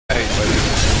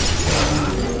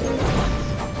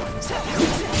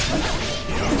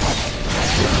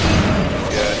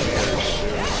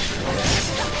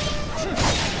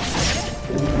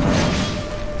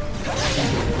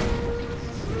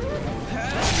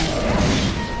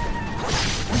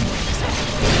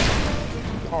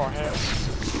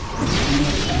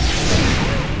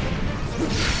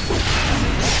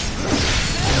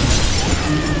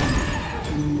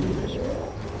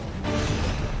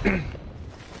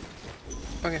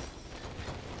Okay.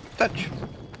 Touch.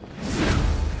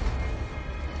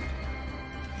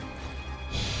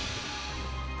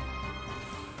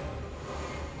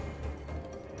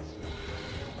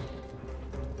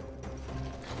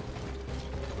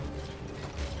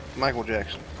 Michael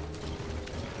Jackson.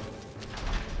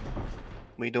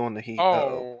 We doing the heat.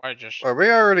 Oh, I just. Are we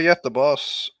already at the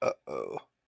boss? Uh-oh.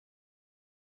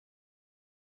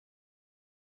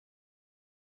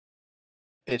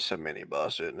 It's a mini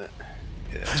boss, isn't it?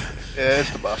 Yeah,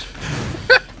 it's the boss.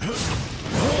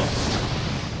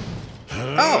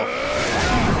 Oh!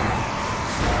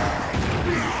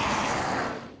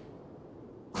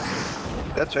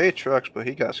 That's Aatrox, but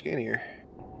he got skinnier.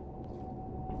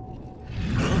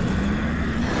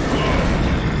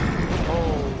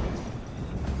 Oh.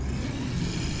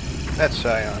 That's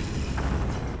Scion.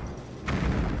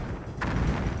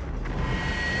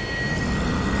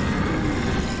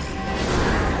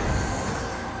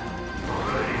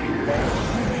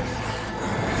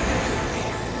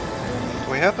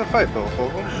 We have to fight both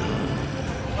of them.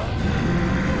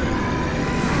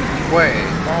 Wait,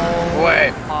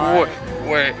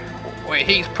 wait,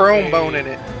 he's prone boning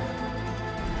it.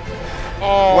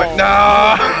 Oh, wait,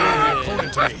 no!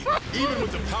 Even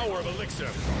with the power of Elixir,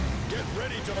 get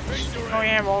ready to face your I don't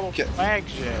have all the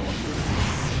flags yet.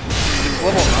 It's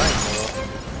level 9,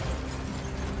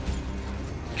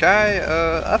 though. Kai,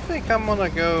 I think I'm gonna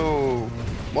go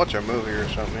watch a movie or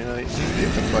something. You know, you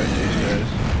can fight these guys.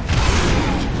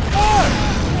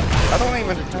 I don't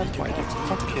even have my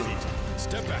fucking...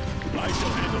 Step back. I shall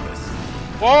handle this.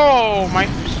 Whoa, my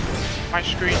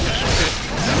screen just split.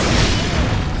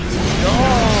 Oh,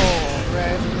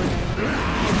 red.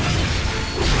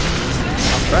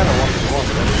 I'm trying to watch the one,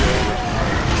 but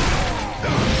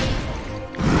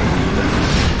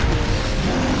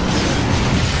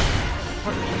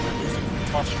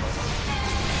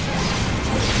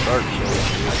Dark Souls.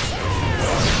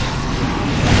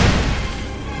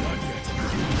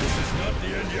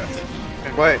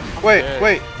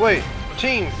 Wait.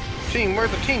 Team,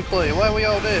 where's the team play? Why are we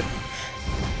all dead?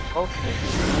 Okay.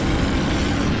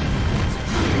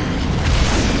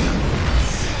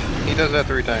 He does that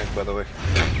 3 times, by the way.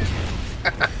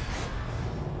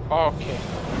 Okay.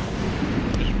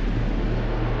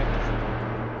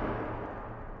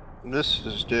 This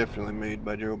is definitely made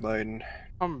by Joe Biden.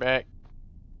 I'm back.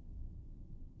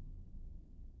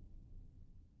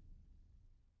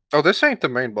 Oh, this ain't the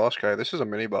main boss guy. This is a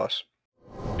mini boss.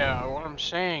 Yeah, what I'm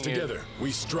saying Together, is...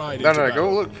 we stride No, into go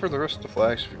battle. look for the rest of the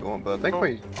flags if you're going, but I think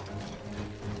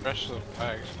Rest of the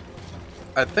flags.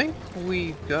 I think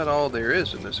we got all there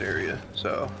is in this area,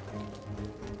 so...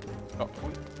 Oh,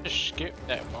 we just skipped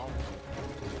that ball.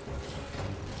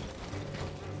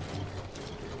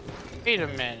 Wait a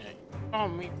minute. Oh,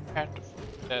 we have to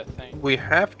fight that thing. We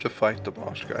have to fight the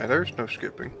boss guy. There's no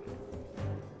skipping.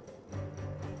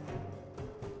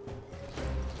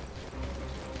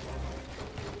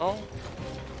 Oh.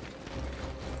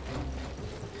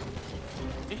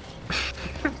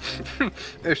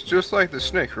 It's just like the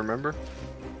snake, remember?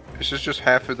 This is just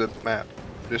half of the map.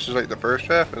 This is like the first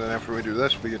half, and then after we do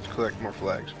this, we get to collect more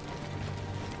flags.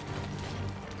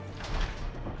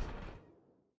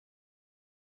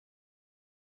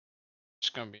 It's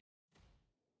gonna be...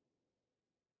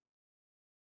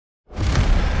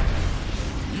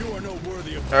 You are no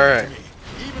worthy of Alright. me.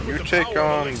 Even You with the take power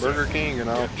of on Elixir, Burger King, and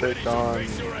I'll get ready take to on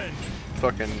face your end.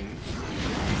 fucking...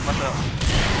 Watch out.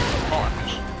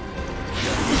 Orange.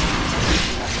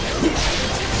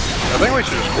 I think we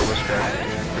should just kill this guy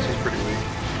again, because he's pretty weak.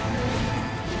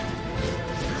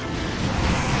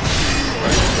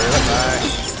 Right, very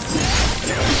nice.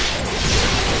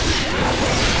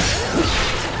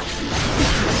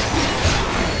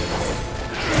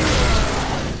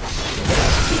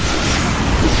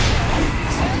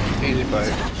 Easy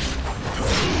fight.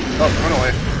 Oh, run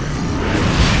away.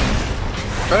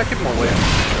 Try to keep him away from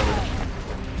each other.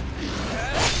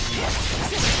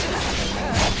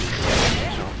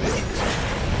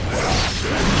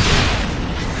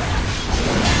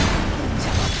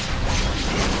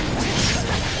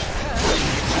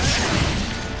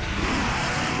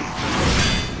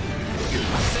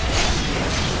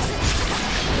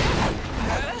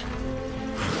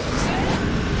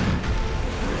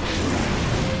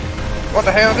 What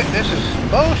the hell? This is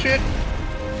bullshit.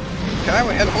 Can I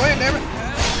have a play, damn it?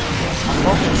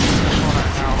 One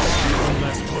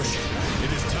last push. It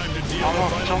is time to deal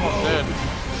with It's almost dead.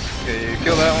 Okay, you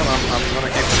kill that one. I'm gonna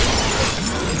keep it.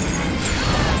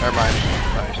 Never mind.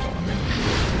 Nice.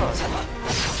 Am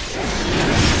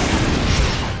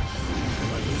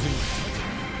I losing?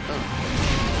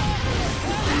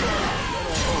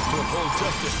 uphold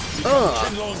justice. Become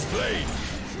Qinlong's blade.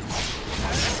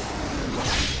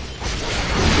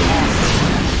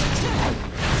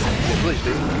 Please,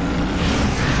 dude.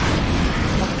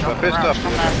 I'm pissed off.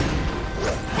 I'm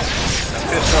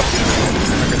pissed off.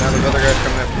 Okay, now there's other guys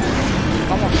coming after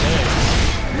you. Almost dead.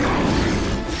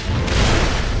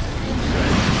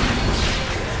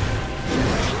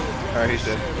 Alright, he's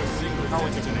dead.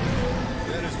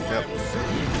 Yep.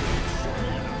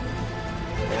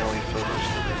 Alien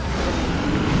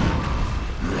filters.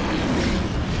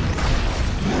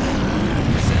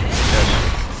 Yes.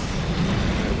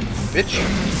 Bitch!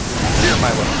 You're my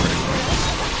left foot.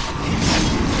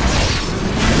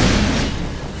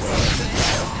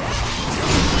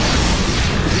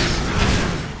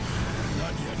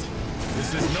 Not yet.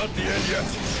 This is not the end yet.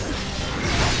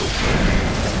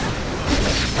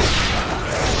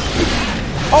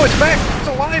 Oh, it's back! It's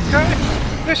alive,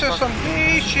 guys! This is some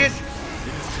gay shit!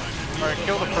 Alright,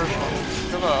 kill the first one.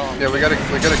 Kill the, Yeah, we gotta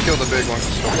kill the big one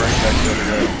so bring back the other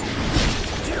guy.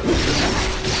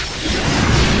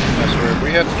 I swear, we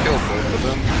had to kill both of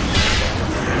them.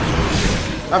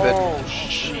 I'm dead. oh,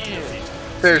 shit.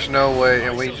 There's no way,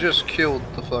 and we just killed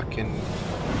the fucking...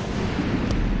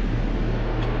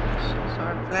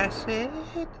 Blessed.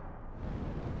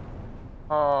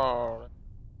 Oh,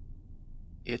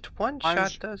 It one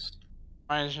Mine's- shot us.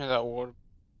 reminds me of that water.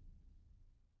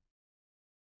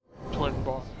 Twin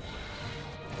ball.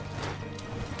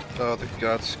 Oh, the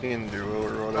God Skin duo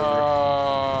or whatever.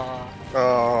 Uh,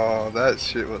 Oh, that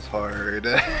shit was hard.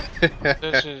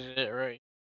 this is it, right?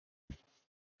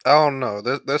 I don't know.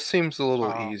 That seems a little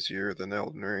Wow. easier than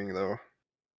Elden Ring, though.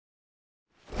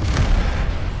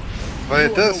 But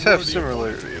it does have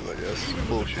similarity, but yes.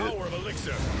 Bullshit. Power of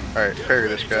elixir. Alright, parry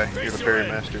this guy. You're the parry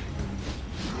master.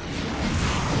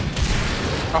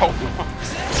 Oh,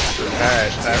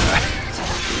 Alright,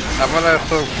 I'm gonna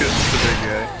focus the big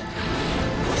guy.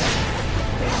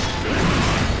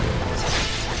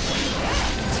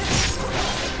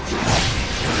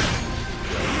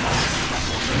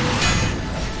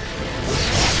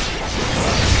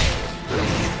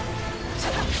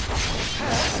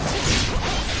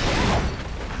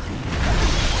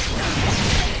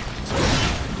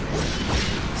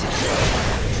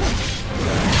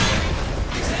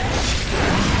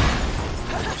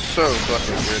 So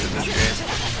fucking good at this game.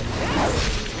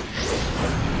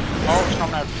 oh, it's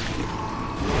coming after me.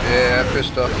 Yeah, I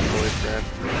pissed off the boyfriend.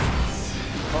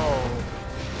 Oh.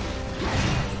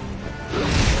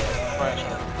 Flash.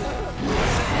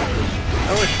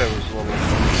 I wish I was level 1.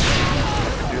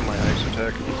 I could do my ice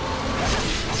attack.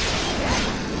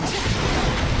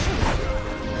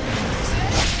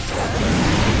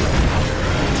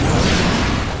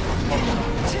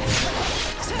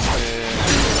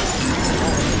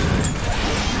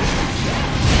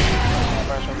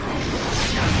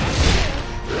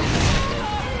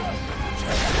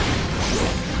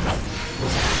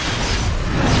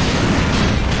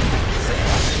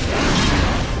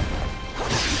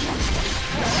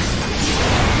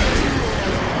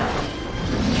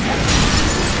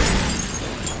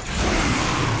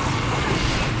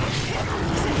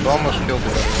 Almost killed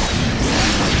the other one.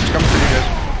 It's coming for you guys.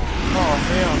 Oh,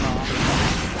 hell no.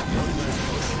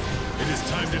 It is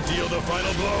time to deal the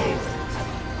final blow.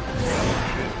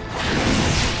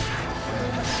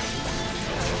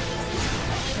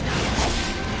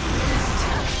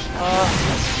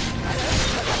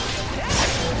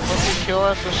 If we kill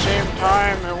at the same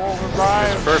time, it won't revive.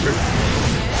 That's perfect.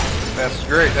 That's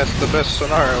great. That's the best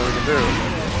scenario we can do.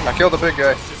 I killed the big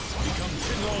guy.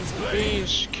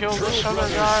 Please, kill this other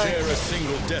Brothers guy. share a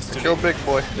single destiny. Kill big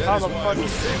boy. How the fuck you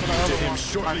taking the other him one?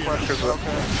 shortly My question. Because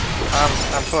Okay.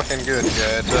 I'm fucking good,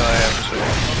 guy. That's all I have to say.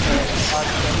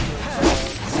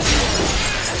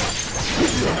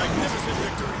 Magnificent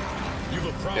victory. You've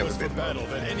a prowess for battle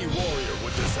that any warrior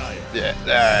would desire. Yeah.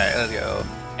 Alright, let's go.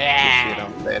 Yeah. Shit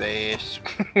on that ass.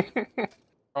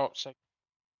 Oh, sick.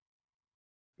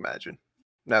 Imagine.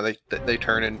 Now they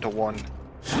turn into one.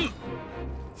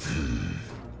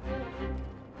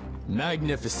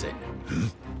 Magnificent.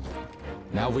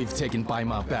 Now we've taken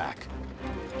Baima back.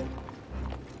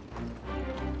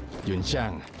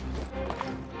 Yunxiang.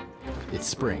 It's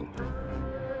spring.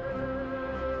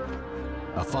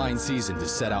 A fine season to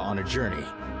set out on a journey.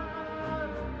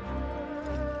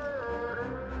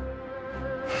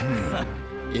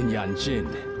 In Yanjin,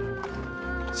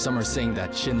 some are saying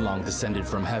that Qinlong descended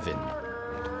from heaven,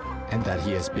 and that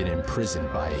he has been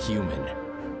imprisoned by a human.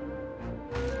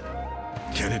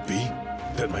 Can it be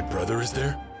that my brother is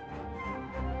there?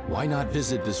 Why not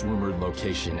visit this rumored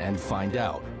location and find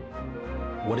out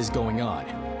what is going on?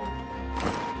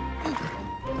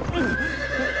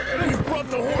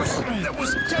 about the horse that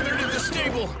was tethered in the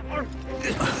stable?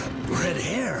 Red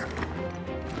hair.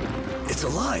 It's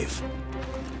alive.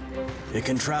 It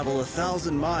can travel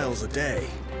 1,000 miles a day.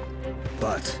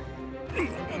 But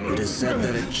it is said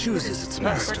that it chooses its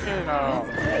master. Freaking,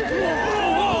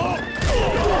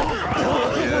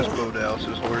 Yeah, that's Bo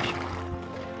Dallas's horse.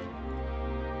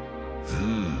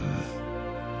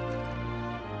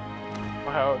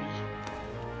 wow.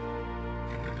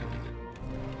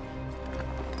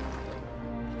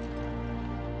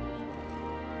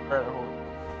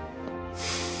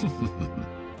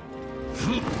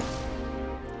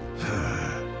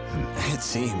 It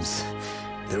seems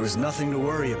there was nothing to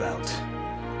worry about.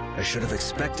 I should have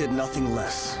expected nothing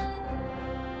less.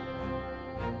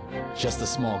 Just a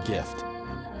small gift.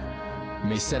 You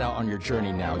may set out on your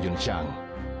journey now, Yun Chang.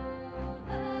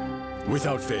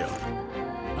 Without fail,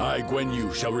 I, Wen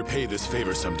Yu, shall repay this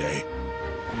favor someday.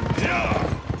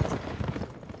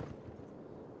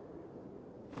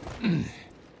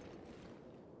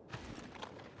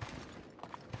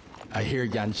 I hear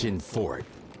Yanjin Fort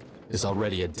is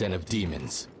already a den of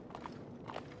demons.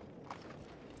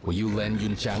 Will you lend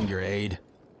Yun Chang your aid?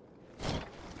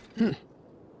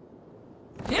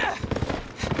 Yeah.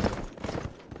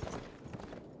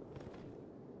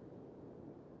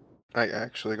 I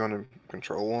actually gonna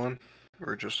control one,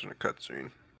 or just in a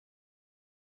cutscene?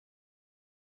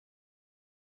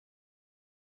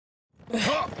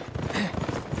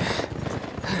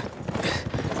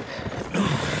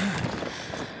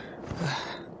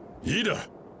 Ida!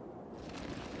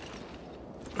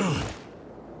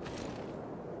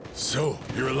 So,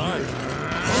 you're alive.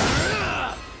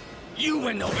 You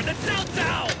went over the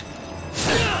Cao.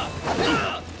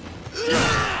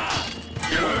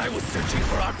 I was searching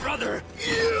for our brother.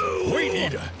 Wait,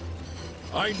 Ida!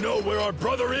 I know where our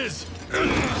brother is!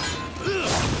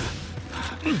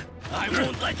 I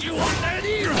won't let you off that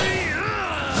easy.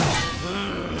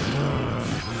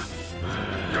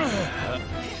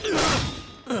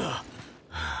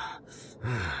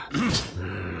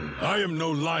 I am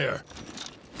no liar.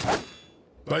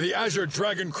 By the Azure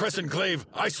Dragon Crescent Glaive,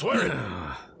 I swear it!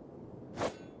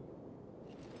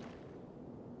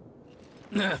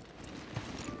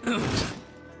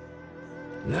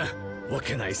 What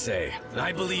can I say?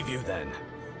 I believe you then.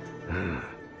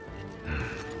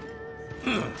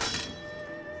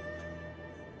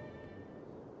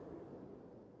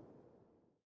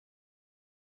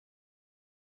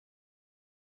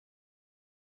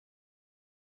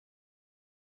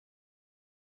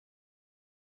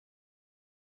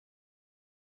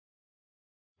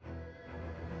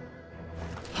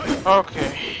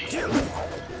 Okay.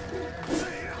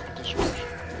 This one.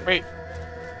 Wait.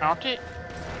 Mount it?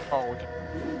 Oh, we can.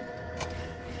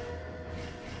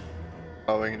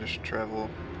 Oh, we can just travel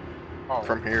Oh.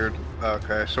 from here.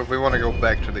 Okay, so if we want to go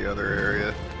back to the other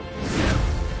area.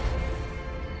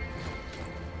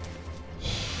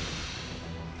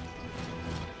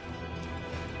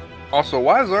 Also,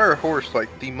 why is our horse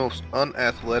like the most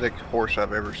unathletic horse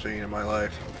I've ever seen in my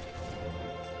life?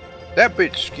 That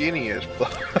bitch skinny as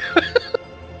fuck.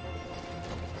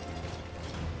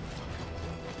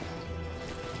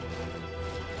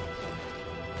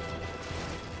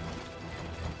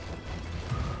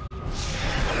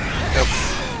 Yep.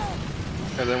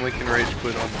 And then we can rage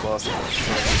quit on the boss.